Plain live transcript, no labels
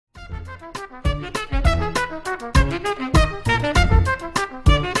Maurice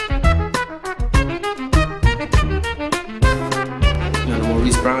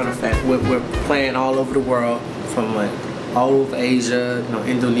Brown effect. We're playing all over the world, from like all over Asia,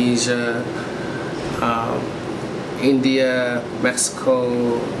 Indonesia, India,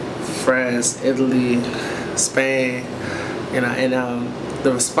 Mexico, France, Italy, Spain, and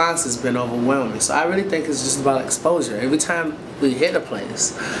the response has been overwhelming. So I really think it's just about exposure. Every time we hit a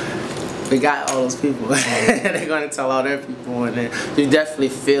place, we got all those people. They're going to tell all their people, and then you definitely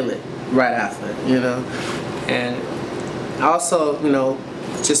feel it right after, And also,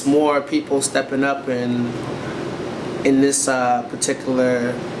 just more people stepping up in this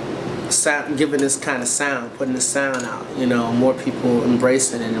particular sound, giving this kind of sound, putting the sound out. More people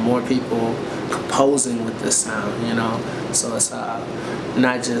embracing it, and more people composing with this sound. So it's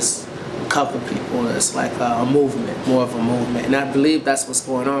not just a couple people. It's like a movement, more of a movement, and I believe that's what's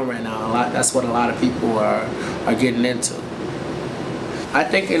going on right now. That's what a lot of people are getting into. I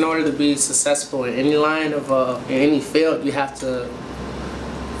think in order to be successful in any line of in any field, you have to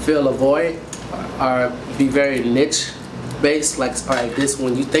fill a void or be very niche based. Like, all right, this,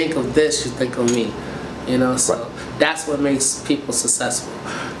 when you think of this, you think of me. So that's what makes people successful.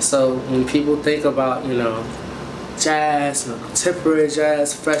 So when people think about jazz, contemporary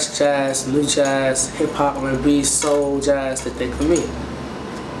jazz, fresh jazz, new jazz, hip hop, R&B, soul, jazz, they think of me.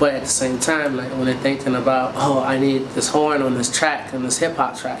 But at the same time, like when they're thinking about, oh, I need this horn on this track and this hip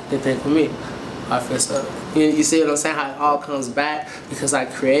hop track, they think of me. I feel so. You see what I'm saying? How it all comes back because I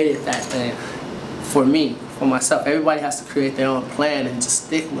created that thing for me, for myself. Everybody has to create their own plan and just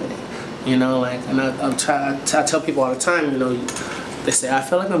stick with it. And I tell people all the time, they say, I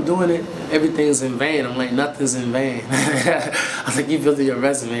feel like I'm doing it, everything's in vain. I'm like, nothing's in vain. I was like, you building your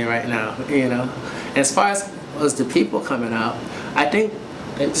resume right now, And as far as the people coming out, I think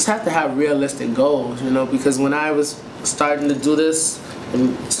they just have to have realistic goals, because when I was starting to do this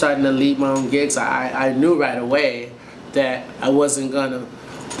and starting to lead my own gigs, I knew right away that I wasn't gonna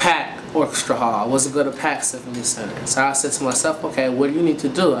pack orchestra hall, I wasn't gonna pack symphony center. So I said to myself, okay, what do you need to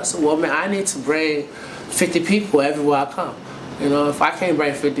do? I said, well, man, I need to bring 50 people everywhere I come. If I can't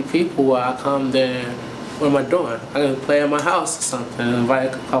bring 50 people where I come, then what am I doing? I'm gonna play at my house or something and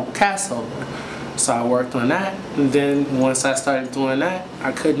invite a couple cats over. So I worked on that, and then once I started doing that,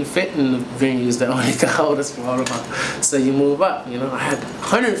 I couldn't fit in the venues that only could hold us for all of them. So you move up, I had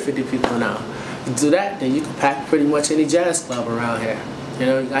 150 people now. You do that, then you can pack pretty much any jazz club around here.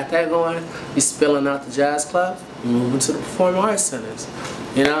 You got that going, you spilling out the jazz clubs, you move into the performing arts centers.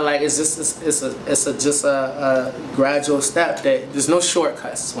 Like it's just a gradual step. That there's no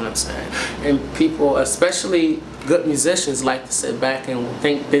shortcuts, is what I'm saying. And people, especially good musicians, like to sit back and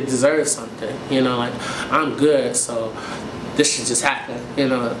think they deserve something. Like I'm good, so this should just happen.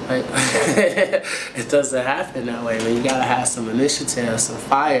 Like it doesn't happen that way. Man, you gotta have some initiative, some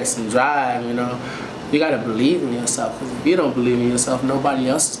fire, some drive. You gotta believe in yourself. Because if you don't believe in yourself, nobody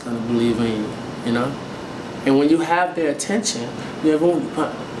else is gonna believe in you. And when you have their attention,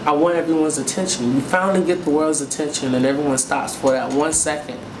 I want everyone's attention. You finally get the world's attention and everyone stops for that 1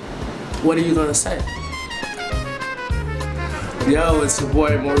 second. What are you gonna say? Yo, it's your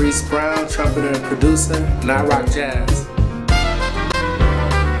boy Maurice Brown, trumpeter and producer, and iRock Jazz.